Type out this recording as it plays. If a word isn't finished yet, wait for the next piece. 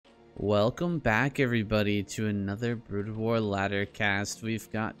Welcome back, everybody, to another Broodwar ladder cast. We've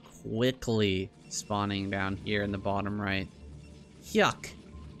got quickly spawning down here in the bottom right. HYUK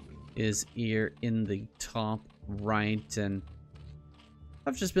is here in the top right, and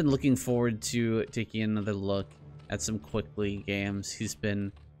I've just been looking forward to taking another look at some quickly games. He's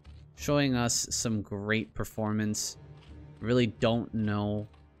been showing us some great performance. Really don't know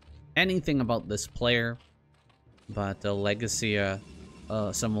anything about this player, but the legacy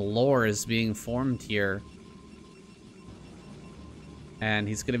some lore is being formed here, and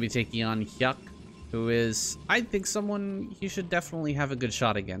he's going to be taking on HYUK, who is, I think, someone he should definitely have a good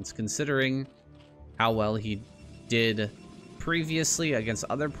shot against, considering how well he did previously against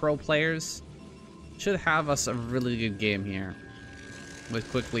other pro players. Should have us a really good game here, with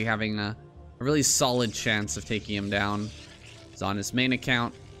quickly having a really solid chance of taking him down. He's on his main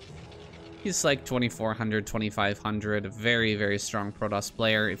account. He's like 2400, 2500, a very, very strong Protoss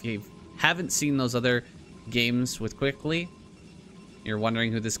player. If you haven't seen those other games with quickly, you're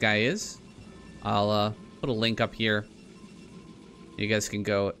wondering who this guy is, I'll put a link up here. You guys can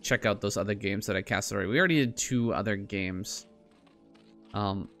go check out those other games that I cast already. We already did 2 other games.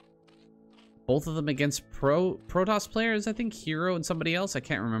 Both of them against Protoss players, I think Hero and somebody else. I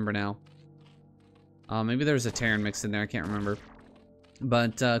can't remember now. Maybe there was a Terran mixed in there, I can't remember.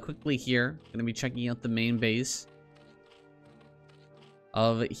 But quickly here, gonna be checking out the main base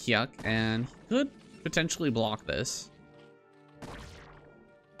of HYUK, and he could potentially block this.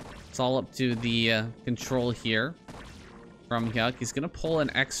 It's all up to the control here from HYUK. He's gonna pull an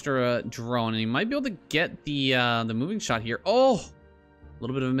extra drone, and he might be able to get the moving shot here. Oh, a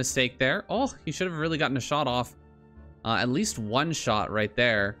little bit of a mistake there. Oh, he should have really gotten a shot off. At least one shot right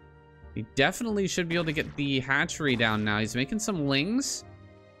there. He definitely should be able to get the hatchery down now. He's making some lings,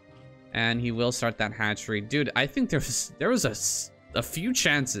 and he will start that hatchery. Dude, I think there was a few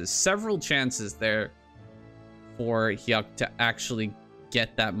chances, several chances there for HYUK to actually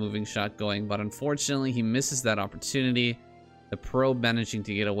get that moving shot going, but unfortunately he misses that opportunity. The probe managing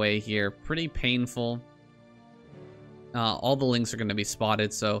to get away here, pretty painful. All the lings are going to be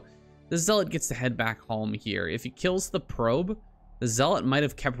spotted, so the Zealot gets to head back home here. If he kills the probe, the Zealot might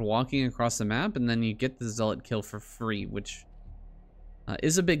have kept walking across the map, and then you get the Zealot kill for free, which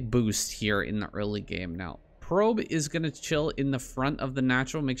is a big boost here in the early game. Now, Probe is going to chill in the front of the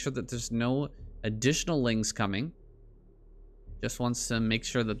natural, make sure that there's no additional lings coming. Just wants to make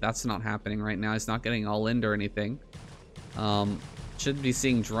sure that that's not happening right now. He's not getting all in or anything. Should be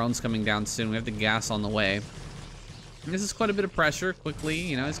seeing drones coming down soon. We have the gas on the way. And this is quite a bit of pressure. Quickly,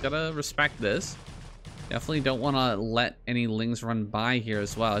 you know, he's got to respect this. Definitely don't want to let any lings run by here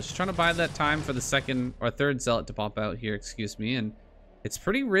as well. Just trying to buy that time for the second or third Zealot to pop out here, excuse me. And it's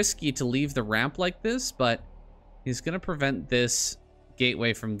pretty risky to leave the ramp like this, but he's going to prevent this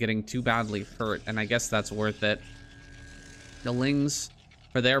gateway from getting too badly hurt, and I guess that's worth it. The lings,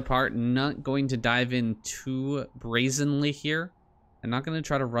 for their part, not going to dive in too brazenly here. I'm not going to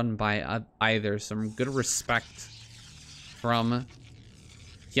try to run by either. Some good respect from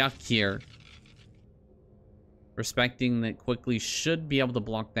HYUK here. Respecting that quickly should be able to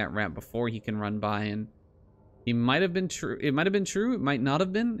block that ramp before he can run by, and he might have been true. It might have been true. It might not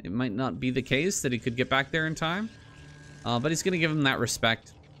have been. It might not be the case that he could get back there in time. But he's going to give him that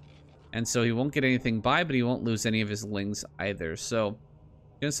respect. And so he won't get anything by, but he won't lose any of his lings either. So,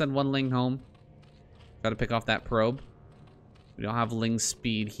 gonna send one ling home. Got to pick off that probe. We don't have ling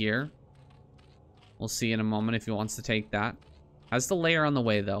speed here. We'll see in a moment if he wants to take that. Has the layer on the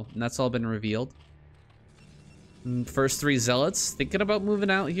way, though, and that's all been revealed. First 3 Zealots thinking about moving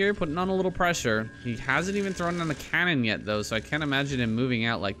out here, putting on a little pressure. He hasn't even thrown on the cannon yet, though, so I can't imagine him moving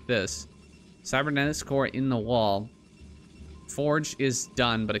out like this. Cybernetics core in the wall. Forge is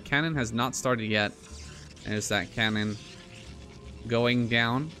done, but a cannon has not started yet. There's that cannon going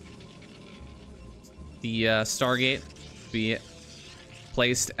down. The Stargate be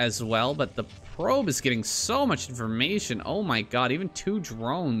placed as well, but the probe is getting so much information. Oh my god, even 2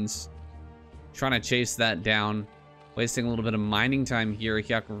 drones trying to chase that down. Wasting a little bit of mining time here.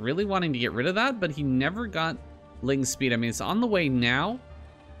 HYUK really wanting to get rid of that, but he never got ling speed. I mean, it's on the way now,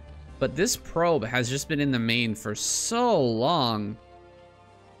 but this probe has just been in the main for so long.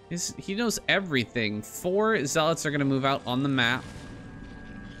 He knows everything. 4 Zealots are going to move out on the map.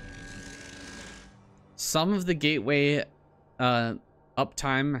 Some of the gateway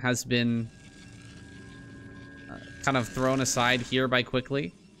uptime has been kind of thrown aside here by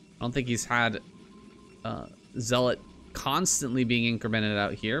quickly. I don't think he's had Zealot constantly being incremented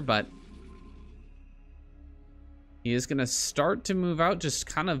out here, but he is going to start to move out, just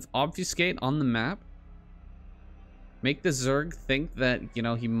kind of obfuscate on the map. make the Zerg think that, you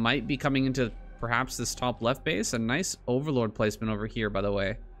know, he might be coming into perhaps this top left base. A nice Overlord placement over here, by the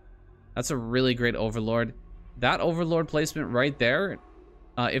way. That's a really great Overlord. That Overlord placement right there,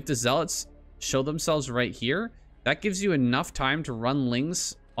 if the Zealots show themselves right here, that gives you enough time to run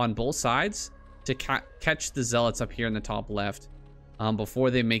Lings on both sides to catch the Zealots up here in the top left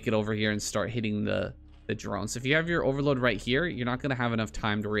before they make it over here and start hitting the drones. If you have your Overlord right here, you're not going to have enough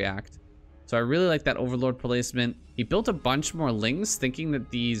time to react. So I really like that Overlord placement. He built a bunch more Lings thinking that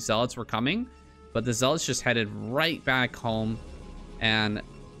the Zealots were coming, but the Zealots just headed right back home, and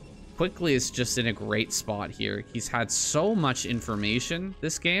Quickly is just in a great spot here. He's had so much information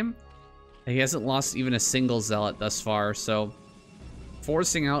this game. He hasn't lost even a single Zealot thus far, so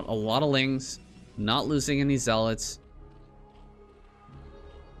forcing out a lot of Lings, not losing any Zealots,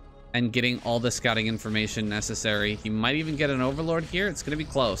 and getting all the scouting information necessary. He might even get an Overlord here. It's going to be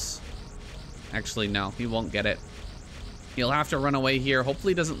close. Actually, no, he won't get it. He'll have to run away here.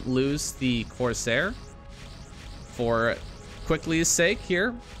 Hopefully he doesn't lose the Corsair for Quickly's sake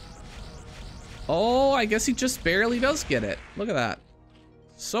here. Oh, I guess he just barely does get it. Look at that.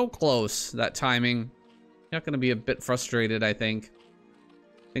 So close, that timing. Not going to be a bit frustrated, I think.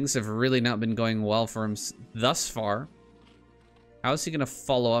 Things have really not been going well for him thus far. How is he going to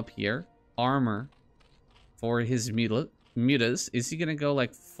follow up here? Armor for his mutas. Is he going to go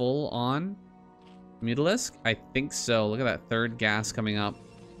like full on Mutalisk? I think so. Look at that third gas coming up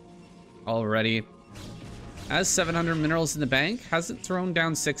already. Has 700 minerals in the bank. Hasn't thrown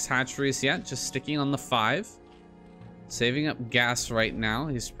down 6 hatcheries yet. Just sticking on the 5. Saving up gas right now.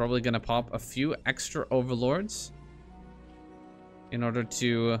 He's probably going to pop a few extra Overlords in order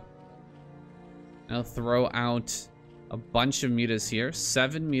to throw out a bunch of mutas here.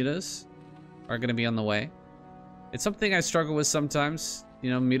 7 mutas are going to be on the way. It's something I struggle with sometimes. You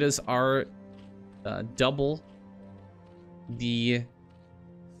know, mutas are double the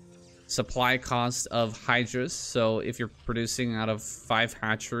supply cost of Hydras. So if you're producing out of 5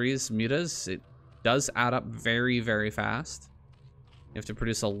 hatcheries, mutas, it does add up very, very fast. You have to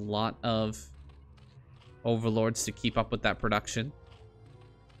produce a lot of Overlords to keep up with that production.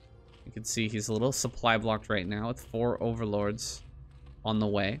 You can see he's a little supply blocked right now with 4 Overlords on the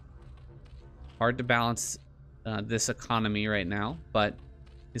way. Hard to balance this economy right now, but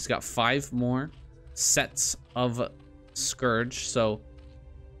he's got 5 more sets of Scourge, so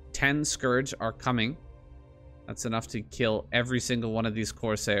 10 Scourge are coming. That's enough to kill every single one of these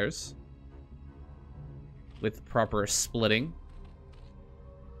Corsairs with proper splitting.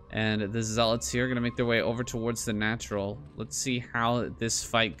 And the Zealots here are going to make their way over towards the natural. Let's see how this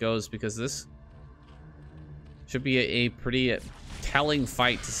fight goes, because this should be a pretty telling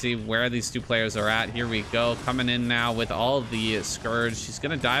fight to see where these two players are at. Here we go, coming in now with all of the Scourge. He's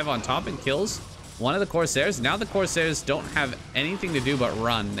going to dive on top and kills one of the Corsairs. Now the Corsairs don't have anything to do but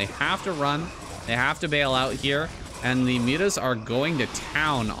run. They have to run. They have to bail out here. And the mutas are going to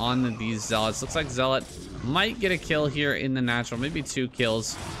town on these Zealots. Looks like Zealot might get a kill here in the natural. Maybe 2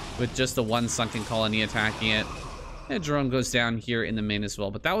 kills with just the 1 sunken colony attacking it. And drone goes down here in the main as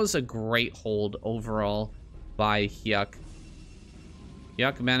well. But that was a great hold overall by HYUK.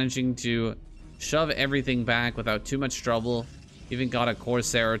 HYUK managing to shove everything back without too much trouble. Even got a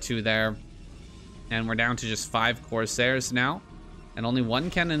Corsair or 2 there. And we're down to just 5 Corsairs now. And only 1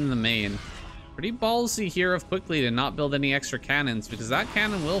 cannon in the main. Pretty ballsy here of Quickly to not build any extra cannons, because that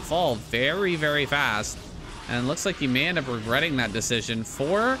cannon will fall very, very fast. And it looks like he may end up regretting that decision.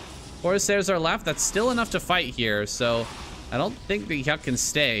 4 Corsairs are left. That's still enough to fight here. So I don't think the HYUK can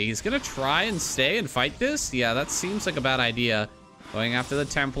stay. He's going to try and stay and fight this. Yeah, that seems like a bad idea. Going after the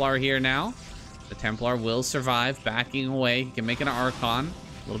Templar here now. The Templar will survive, backing away. He can make an Archon.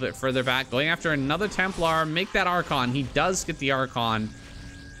 A little bit further back, going after another Templar. Make that Archon. He does get the Archon.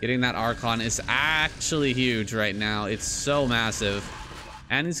 Getting that Archon is actually huge right now. It's so massive.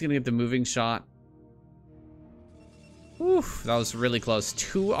 And he's gonna get the moving shot. Oof, that was really close.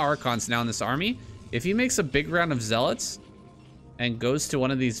 2 Archons now in this army. If he makes a big round of Zealots and goes to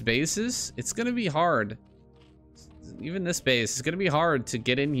one of these bases, it's gonna be hard. Even this base, it's gonna be hard to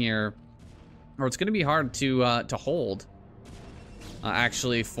get in here, or it's gonna be hard to hold.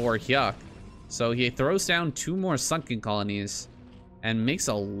 Actually, for HYUK. So he throws down 2 more sunken colonies and makes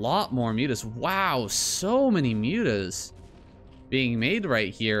a lot more mutas. Wow, so many mutas being made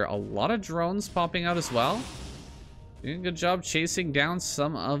right here. A lot of drones popping out as well. Doing a good job chasing down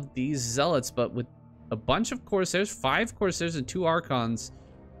some of these Zealots, but with a bunch of Corsairs, 5 Corsairs and 2 Archons,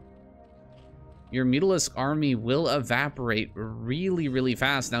 your Mutalisk army will evaporate really, really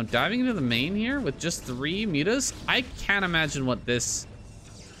fast. Now, diving into the main here with just 3 mutas, I can't imagine what this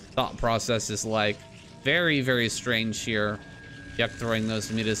thought process is like. Very, very strange here. HYUK throwing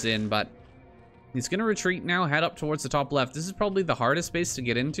those mutas in, but he's gonna retreat now, head up towards the top left. This is probably the hardest base to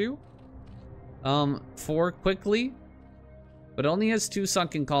get into for quickly, but it only has 2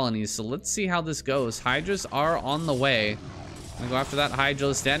 sunken colonies, so let's see how this goes. Hydras are on the way. I'm gonna go after that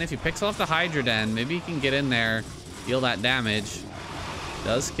Hydra's den. If he picks off the Hydra den, maybe he can get in there, deal that damage.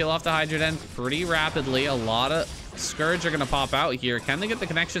 Does kill off the Hydra den pretty rapidly. A lot of Scourge are gonna pop out here. Can they get the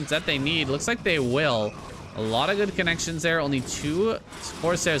connections that they need? Looks like they will. A lot of good connections there. Only 2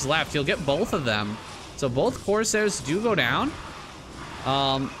 Corsairs left. He'll get both of them. So both Corsairs do go down.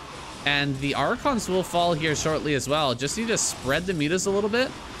 And the Archons will fall here shortly as well. Just need to spread the mutas a little bit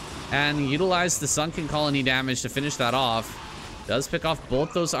and utilize the sunken colony damage to finish that off. Does pick off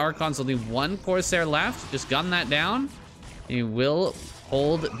both those Archons. Only 1 Corsair left. Just gun that down. He will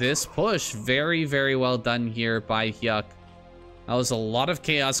hold this push. Very, very well done here by HYUK. That was a lot of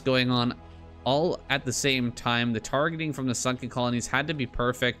chaos going on all at the same time. The targeting from the sunken colonies had to be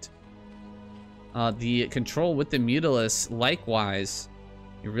perfect. The control with the Mutalisk, likewise.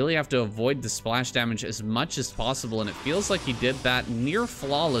 You really have to avoid the splash damage as much as possible, and it feels like he did that near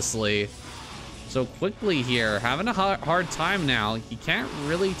flawlessly. So quickly here, having a hard time now. He can't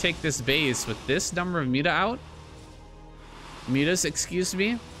really take this base with this number of mutas, excuse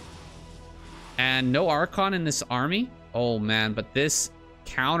me. And no Archon in this army. Oh man, but this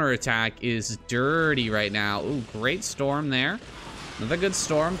counterattack is dirty right now. Ooh, great storm there. Another good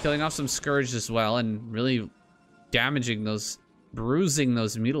storm, killing off some Scourge as well, and really damaging those, bruising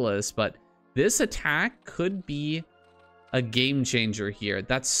those Mutalisks. But this attack could be a game changer here.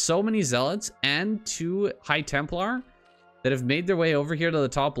 That's so many Zealots and 2 High Templar that have made their way over here to the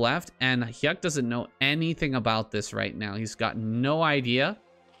top left, and HYUK doesn't know anything about this right now. He's got no idea,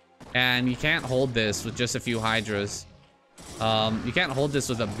 and you can't hold this with just a few Hydras. You can't hold this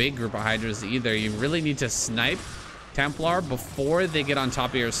with a big group of Hydras either. You really need to snipe Templar before they get on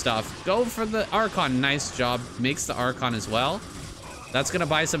top of your stuff. Go for the Archon. Nice job. Makes the Archon as well. That's gonna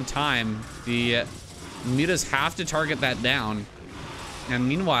buy some time. The mutas have to target that down. And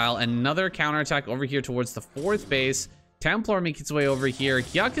meanwhile, another counterattack over here towards the 4th base. Templar makes its way over here.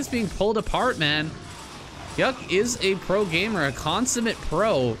 HYUK is being pulled apart, man. HYUK is a pro gamer, a consummate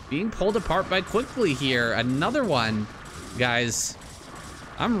pro, being pulled apart by Quickly here. Another one, guys.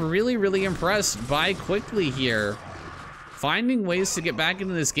 I'm really, really impressed by Quickly here. Finding ways to get back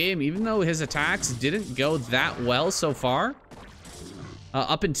into this game, even though his attacks didn't go that well so far.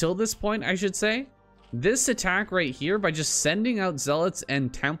 Up until this point, I should say. This attack right here, by just sending out Zealots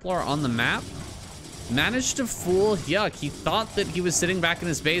and Templar on the map, managed to fool HYUK. He thought that he was sitting back in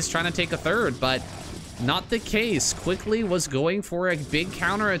his base trying to take a 3rd, but not the case. Quickly was going for a big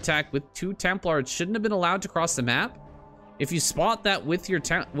counterattack with 2 Templar. It shouldn't have been allowed to cross the map. If you spot that with your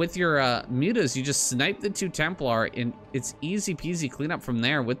mutas, you just snipe the 2 Templar, and it's easy peasy cleanup from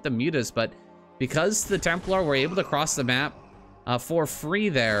there with the mutas. But because the Templar were able to cross the map for free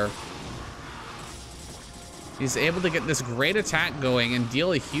there, he's able to get this great attack going and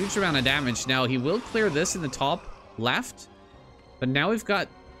deal a huge amount of damage. Now, he will clear this in the top left, but now we've got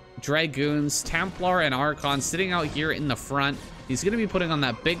Dragoons, Templar, and Archon sitting out here in the front. He's going to be putting on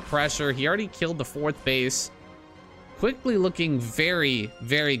that big pressure. He already killed the 4th base. Quickly looking very,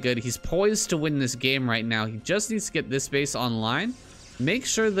 very good. He's poised to win this game right now. He just needs to get this base online. Make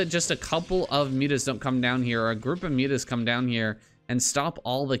sure that just a couple of mutas don't come down here, or a group of mutas come down here and stop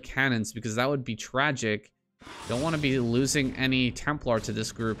all the cannons, because that would be tragic. Don't want to be losing any Templar to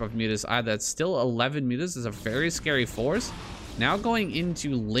this group of mutas either. It's still 11 mutas. Is a very scary force. Now going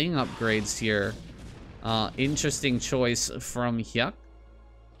into Ling upgrades here. Interesting choice from HYUK.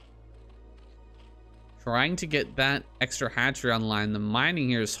 Trying to get that extra hatchery online. The mining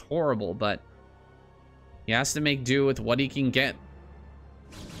here is horrible, but he has to make do with what he can get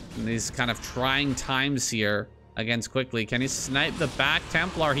in these kind of trying times here against Quickly. Can he snipe the back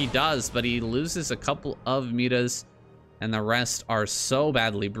Templar? He does, but he loses a couple of mutas, and the rest are so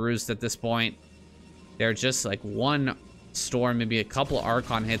badly bruised at this point. They're just like 1 storm, maybe a couple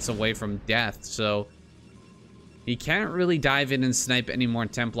Archon hits away from death. So he can't really dive in and snipe any more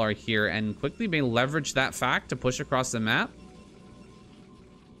Templar here, and Quickly may leverage that fact to push across the map.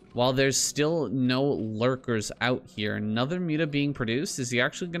 While there's still no lurkers out here. Another muta being produced. Is he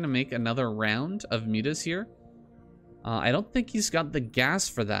actually going to make another round of mutas here? I don't think he's got the gas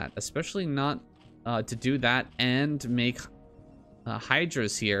for that, especially not to do that and make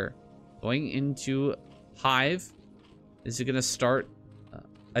Hydras here. Going into Hive. Is he going to start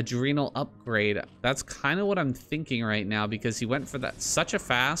Adrenal upgrade? That's kind of what I'm thinking right now, because he went for that such a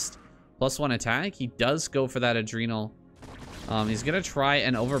fast +1 attack. He does go for that Adrenal. He's going to try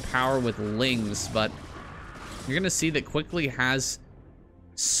and overpower with Lings, but you're going to see that quickly has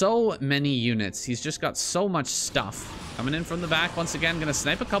so many units. He's just got so much stuff. Coming in from the back once again, going to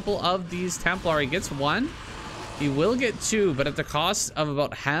snipe a couple of these Templar. He gets one. He will get two, but at the cost of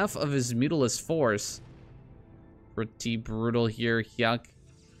about half of his Mutila's force. Pretty brutal here. HYUK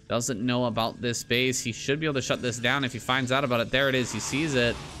doesn't know about this base. He should be able to shut this down if he finds out about it. There it is. He sees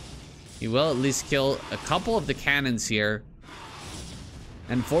it. He will at least kill a couple of the cannons here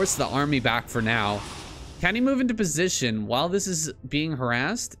and force the army back for now. Can he move into position while this is being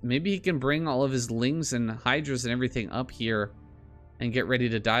harassed? Maybe he can bring all of his Lings and Hydras and everything up here and get ready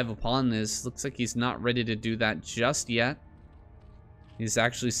to dive upon this. Looks like he's not ready to do that just yet. He's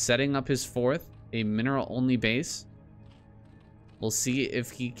actually setting up his fourth, a mineral-only base. We'll see if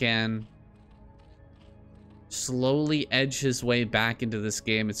he can slowly edge his way back into this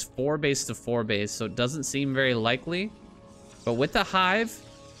game. It's 4 base to 4 base, so it doesn't seem very likely. But with the hive,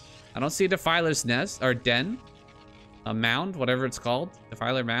 I don't see a Defiler's nest, or den. A mound, whatever it's called.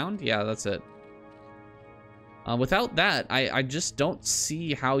 Defiler mound? Yeah, that's it. Without that, I just don't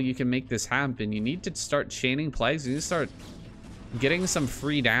see how you can make this happen. You need to start chaining plagues. You need to start getting some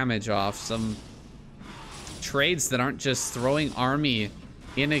free damage off. Some trades that aren't just throwing army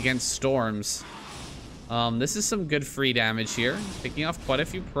in against storms. This is some good free damage here. Picking off quite a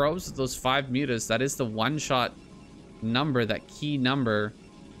few probes with those 5 mutas. That is the one-shot number, that key number.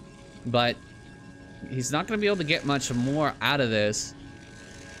 But he's not going to be able to get much more out of this.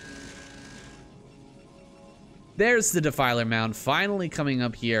 There's the Defiler Mound finally coming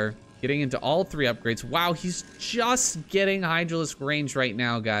up here. Getting into all 3 upgrades. Wow, he's just getting Hydralisk range right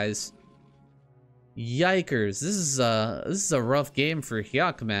now, guys. Yikers. This is a rough game for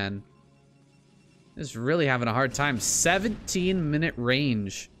HYUK, man. He's really having a hard time. 17-minute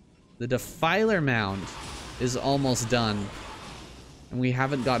range. The Defiler Mound is almost done. And we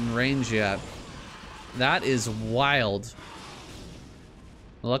haven't gotten range yet. That is wild.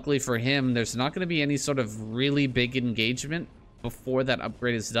 Luckily for him, there's not going to be any sort of really big engagement before that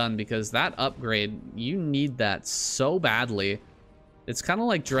upgrade is done, because that upgrade, you need that so badly. It's kind of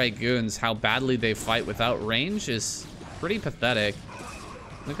like Dragoons. How badly they fight without range is pretty pathetic.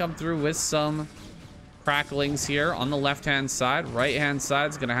 I'm going to come through with some cracklings here on the left-hand side. Right-hand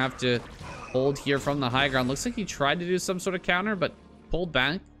side's going to have to hold here from the high ground. Looks like he tried to do some sort of counter, but pulled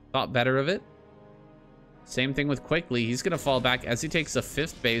back. Thought better of it. Same thing with Quickly. He's going to fall back as he takes a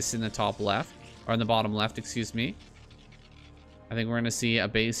 5th base in the top left. Or in the bottom left, excuse me. I think we're going to see a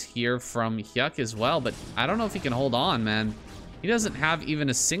base here from HYUK as well. But I don't know if he can hold on, man. He doesn't have even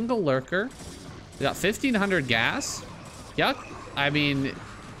a single lurker. We got 1,500 gas. HYUK, I mean,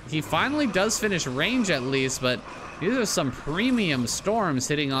 he finally does finish range at least. But these are some premium storms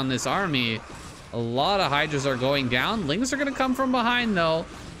hitting on this army. A lot of Hydras are going down. Lings are going to come from behind, though.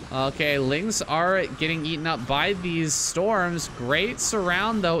 Okay, Lings are getting eaten up by these storms. Great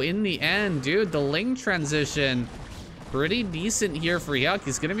surround, though, in the end. Dude, the Ling transition, pretty decent here for HYUK.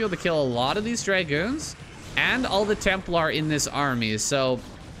 He's going to be able to kill a lot of these Dragoons and all the Templar in this army. So,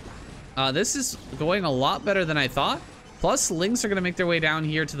 this is going a lot better than I thought. Plus, Lings are going to make their way down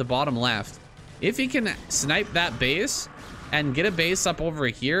here to the bottom left. If he can snipe that base and get a base up over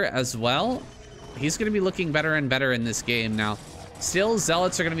here as well, he's going to be looking better and better in this game now. Still,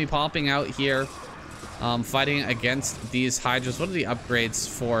 Zealots are going to be popping out here, fighting against these Hydras. What are the upgrades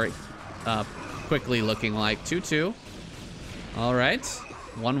for Quickly looking like? 2-2. All right.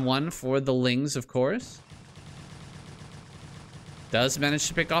 1-1 for the Lings, of course. Does manage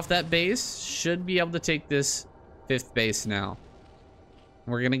to pick off that base. Should be able to take this 5th base now.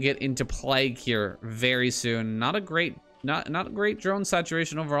 We're going to get into Plague here very soon. Not a great drone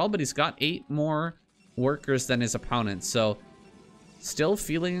saturation overall, but he's got 8 more workers than his opponent. So, still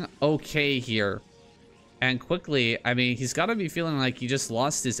feeling okay here. And Quickly, I mean, he's got to be feeling like he just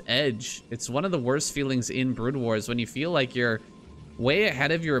lost his edge. It's one of the worst feelings in Brood Wars, when you feel like you're way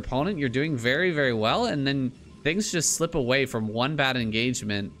ahead of your opponent, you're doing very, very well, and then things just slip away from one bad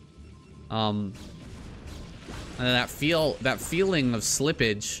engagement. And that feeling of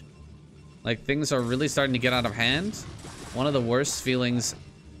slippage, like things are really starting to get out of hand. One of the worst feelings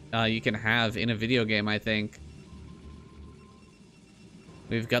you can have in a video game, I think.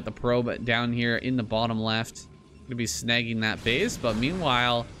 We've got the probe down here in the bottom left. Gonna be snagging that base, but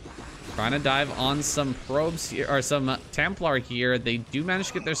meanwhile, trying to dive on some probes here, or some Templar here. They do manage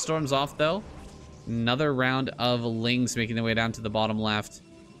to get their storms off, though. Another round of Lings making their way down to the bottom left.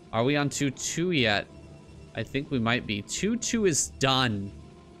 Are we on 2-2 yet? I think we might be. 2-2 is done.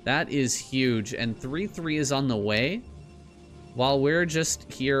 That is huge, and 3-3 is on the way. While we're just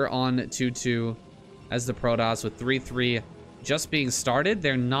here on 2-2 as the Protoss with 3-3 just being started,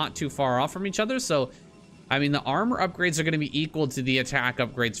 they're not too far off from each other, so I mean, the armor upgrades are going to be equal to the attack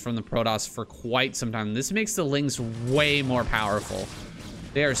upgrades from the Protoss for quite some time. This makes the Lings way more powerful.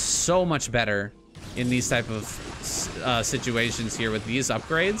 They are so much better in these type of situations here with these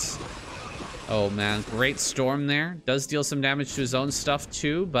upgrades. Oh man, great storm there. Does deal some damage to his own stuff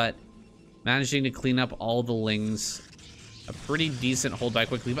too, but managing to clean up all the Lings. A pretty decent hold by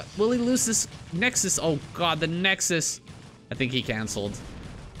quickly, but will he lose this Nexus? Oh god, the Nexus. I think he canceled.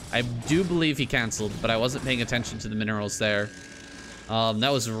 I do believe he canceled, but I wasn't paying attention to the minerals there. That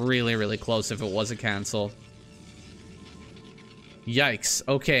was really, really close if it was a cancel. Yikes.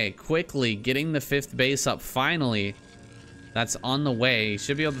 Okay, quickly getting the 5th base up finally. That's on the way.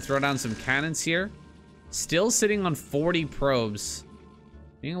 Should be able to throw down some cannons here. Still sitting on 40 probes.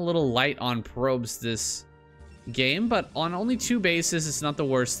 Being a little light on probes this game, but on only 2 bases, it's not the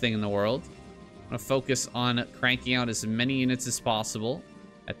worst thing in the world. I'm gonna focus on cranking out as many units as possible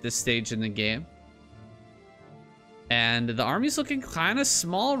at this stage in the game. And the army's looking kind of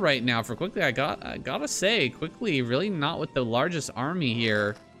small right now for Quickly. I gotta say, Quickly really not with the largest army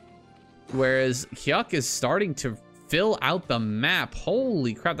here. Whereas HYUK is starting to fill out the map.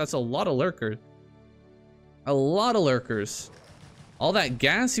 Holy crap, that's a lot of lurkers. A lot of lurkers. All that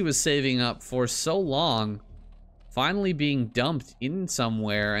gas he was saving up for so long finally being dumped in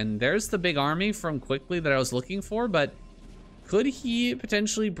somewhere. And there's the big army from Quickly that I was looking for, but could he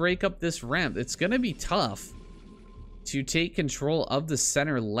potentially break up this ramp? It's gonna be tough to take control of the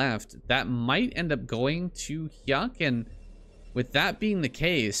center left. That might end up going to HYUK, and with that being the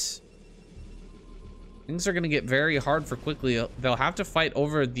case, things are gonna get very hard for Quickly. They'll have to fight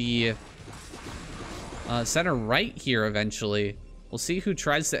over the center right here eventually. We'll see who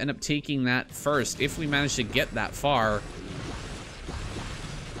tries to end up taking that first, if we manage to get that far.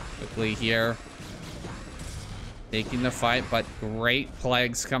 Quickly here. Taking the fight, but great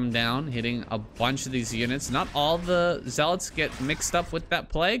plagues come down, hitting a bunch of these units. Not all the zealots get mixed up with that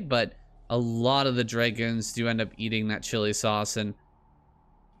plague, but a lot of the dragoons do end up eating that chili sauce, and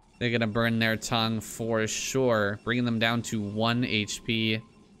they're gonna burn their tongue for sure, bringing them down to 1 HP.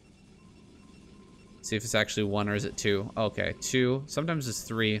 See if it's actually 1 or is it 2? Okay, 2. Sometimes it's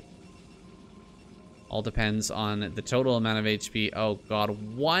 3. All depends on the total amount of HP. Oh god,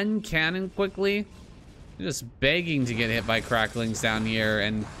 1 cannon Quickly. Just begging to get hit by cracklings down here,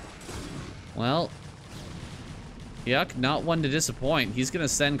 and well, HYUK, not one to disappoint. He's gonna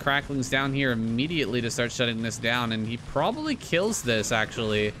send cracklings down here immediately to start shutting this down, and he probably kills this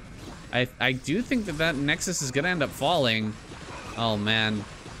actually. I do think that Nexus is gonna end up falling. Oh man,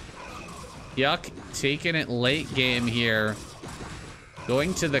 HYUK taking it late game here,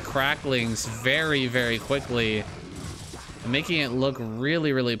 going to the cracklings very, very quickly, making it look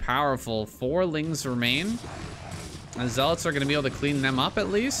really, really powerful. 4 Lings remain. And Zealots are going to be able to clean them up at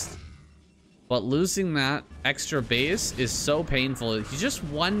least. But losing that extra base is so painful. He's just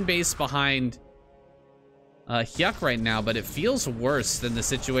 1 base behind HYUK right now, but it feels worse than the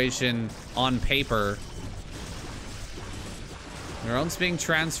situation on paper. Drones being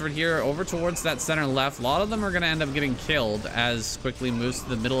transferred here over towards that center left. A lot of them are going to end up getting killed as Quickly moves to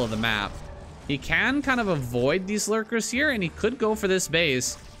the middle of the map. He can kind of avoid these lurkers here, and he could go for this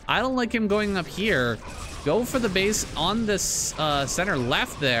base. I don't like him going up here. Go for the base on this center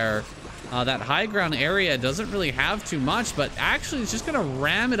left there. That high ground area doesn't really have too much, but actually it's just gonna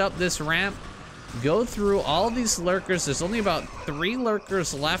ram it up this ramp. Go through all these lurkers. There's only about 3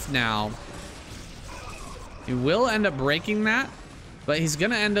 lurkers left now. He will end up breaking that, but he's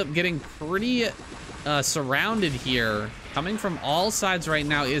gonna end up getting pretty surrounded here. Coming from all sides right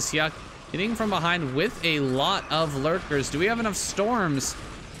now is HYUK. Hitting from behind with a lot of lurkers. Do we have enough storms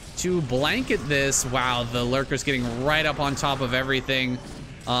to blanket this? Wow, the lurkers getting right up on top of everything.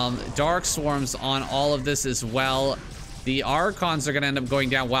 Dark swarms on all of this as well. The Archons are gonna end up going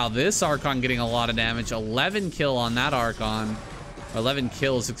down. Wow, this Archon getting a lot of damage. 11 kill on that Archon. Or 11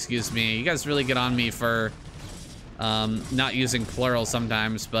 kills, excuse me. You guys really get on me for not using plural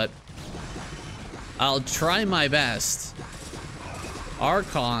sometimes, but I'll try my best.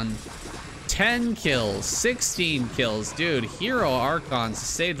 Archon. 10 kills, 16 kills. Dude, hero Archons, to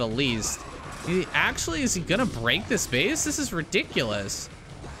say the least. Is he gonna break this base? This is ridiculous.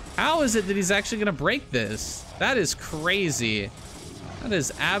 How is it that he's actually gonna break this? That is crazy. That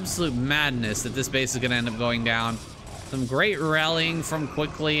is absolute madness that this base is gonna end up going down. Some great rallying from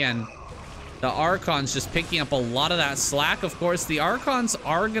Quickly, and the Archons just picking up a lot of that slack. Of course, the Archons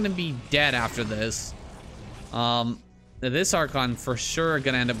are gonna be dead after this. This Archon for sure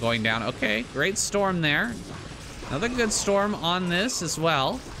gonna end up going down. Okay, great storm there. Another good storm on this as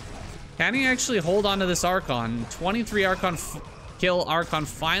well. Can he actually hold on to this Archon? 23 Archon kill Archon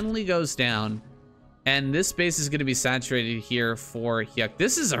finally goes down. And this base is going to be saturated here for HYUK.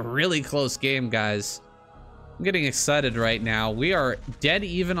 This is a really close game, guys. I'm getting excited right now. We are dead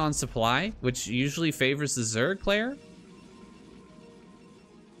even on supply, which usually favors the Zerg player.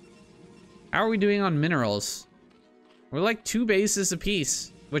 How are we doing on minerals? We're like 2 bases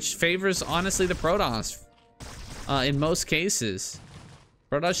apiece, which favors, honestly, the Protoss in most cases.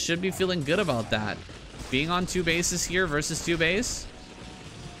 Protoss should be feeling good about that. Being on 2 bases here versus 2 base.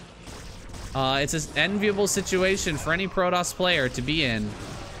 It's an enviable situation for any Protoss player to be in.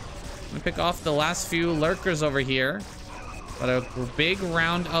 I'm gonna pick off the last few lurkers over here. But a big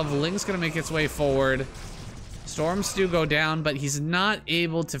round of Ling's gonna make its way forward. Storms do go down, but he's not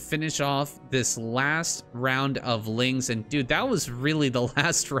able to finish off this last round of Lings. And dude, that was really the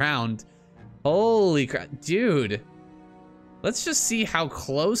last round. Holy crap, dude. Let's just see how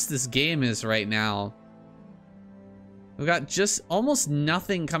close this game is right now. We've got just almost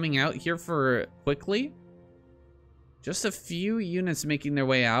nothing coming out here for quickly. Just a few units making their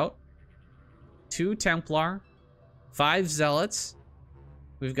way out. 2 Templar, 5 Zealots.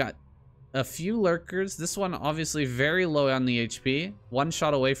 We've got a few Lurkers. This one obviously very low on the HP. 1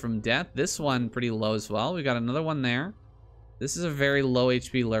 shot away from death. This one pretty low as well. We got another one there. This is a very low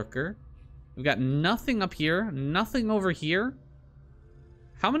HP Lurker. We've got nothing up here. Nothing over here.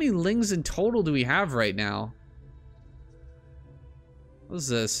 How many Lings in total do we have right now? What is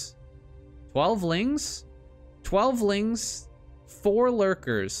this? 12 Lings? 12 Lings. 4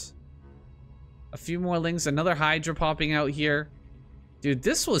 Lurkers. A few more Lings. Another Hydra popping out here. Dude,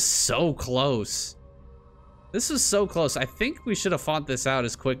 this was so close. This was so close. I think we should have fought this out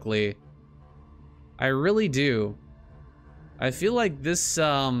as quickly. I really do. I feel like this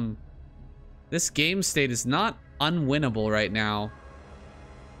this game state is not unwinnable right now.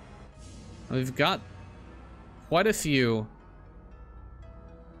 We've got quite a few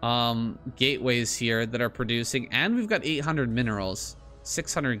gateways here that are producing, and we've got 800 minerals,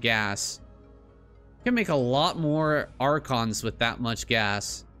 600 gas. Can make a lot more Archons with that much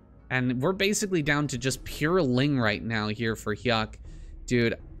gas. And we're basically down to just pure Ling right now here for HYUK.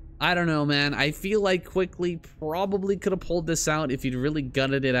 Dude, I don't know, man. I feel like Quickly probably could have pulled this out if he'd really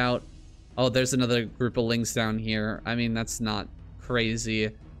gutted it out. Oh, there's another group of Lings down here. I mean, that's not crazy.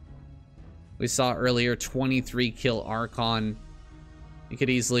 We saw earlier 23 kill Archon. You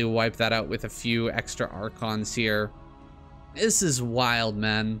could easily wipe that out with a few extra Archons here. This is wild,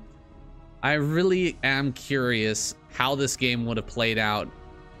 man. I really am curious how this game would have played out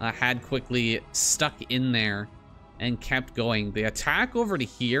had Quickly stuck in there and kept going. The attack over to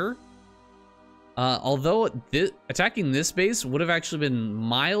here, although attacking this base would have actually been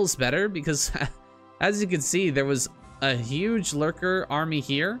miles better, because as you can see, there was a huge Lurker army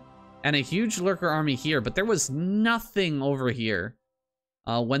here and a huge Lurker army here, but there was nothing over here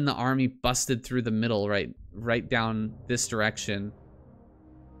when the army busted through the middle right down this direction.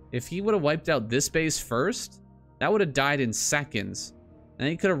 If he would have wiped out this base first, that would have died in seconds. And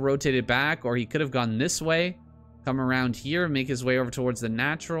he could have rotated back, or he could have gone this way, come around here, make his way over towards the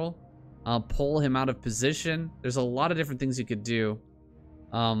natural, pull him out of position. There's a lot of different things you could do.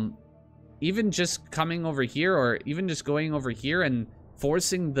 Even just coming over here, or even just going over here and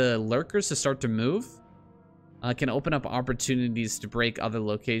forcing the Lurkers to start to move, can open up opportunities to break other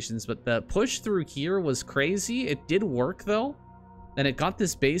locations. But the push through here was crazy. It did work, though. Then it got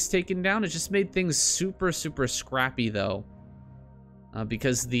this base taken down. It just made things super, super scrappy, though.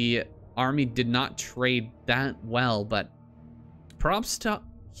 Because the army did not trade that well. But props to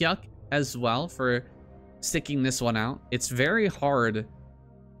HYUK as well for sticking this one out. It's very hard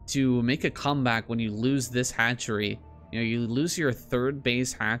to make a comeback when you lose this hatchery. You know, you lose your 3rd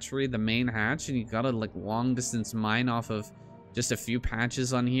base hatchery, the main hatch, and you gotta like long distance mine off of just a few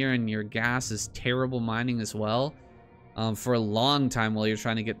patches on here, and your gas is terrible mining as well. For a long time while you're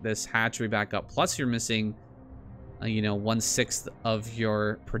trying to get this hatchery back up. Plus you're missing, you know, 1/6 of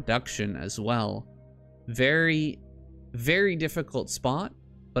your production as well. Very, very difficult spot,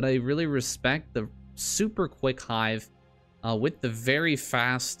 but I really respect the super quick hive with the very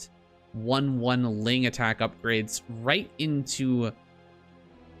fast 1/1 Ling attack upgrades right into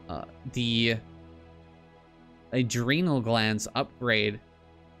the Adrenal glands upgrade,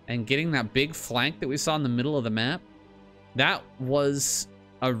 and getting that big flank that we saw in the middle of the map. That was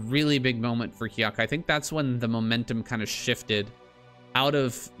a really big moment for HYUK. I think that's when the momentum kind of shifted out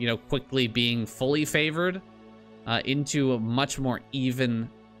of, you know, Quickly being fully favored into a much more even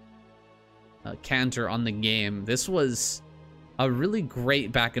canter on the game. This was a really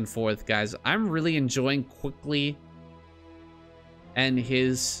great back and forth, guys. I'm really enjoying Quickly and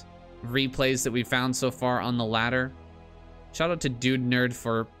his replays that we found so far on the ladder. Shout out to Dude Nerd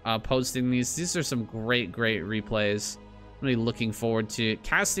for posting these. These are some great replays. I'm really looking forward to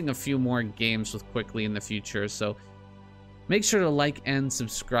casting a few more games with Quickly in the future. So make sure to like and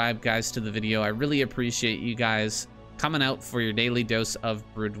subscribe, guys, to the video. I really appreciate you guys coming out for your daily dose of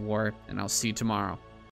Brood War, and I'll see you tomorrow.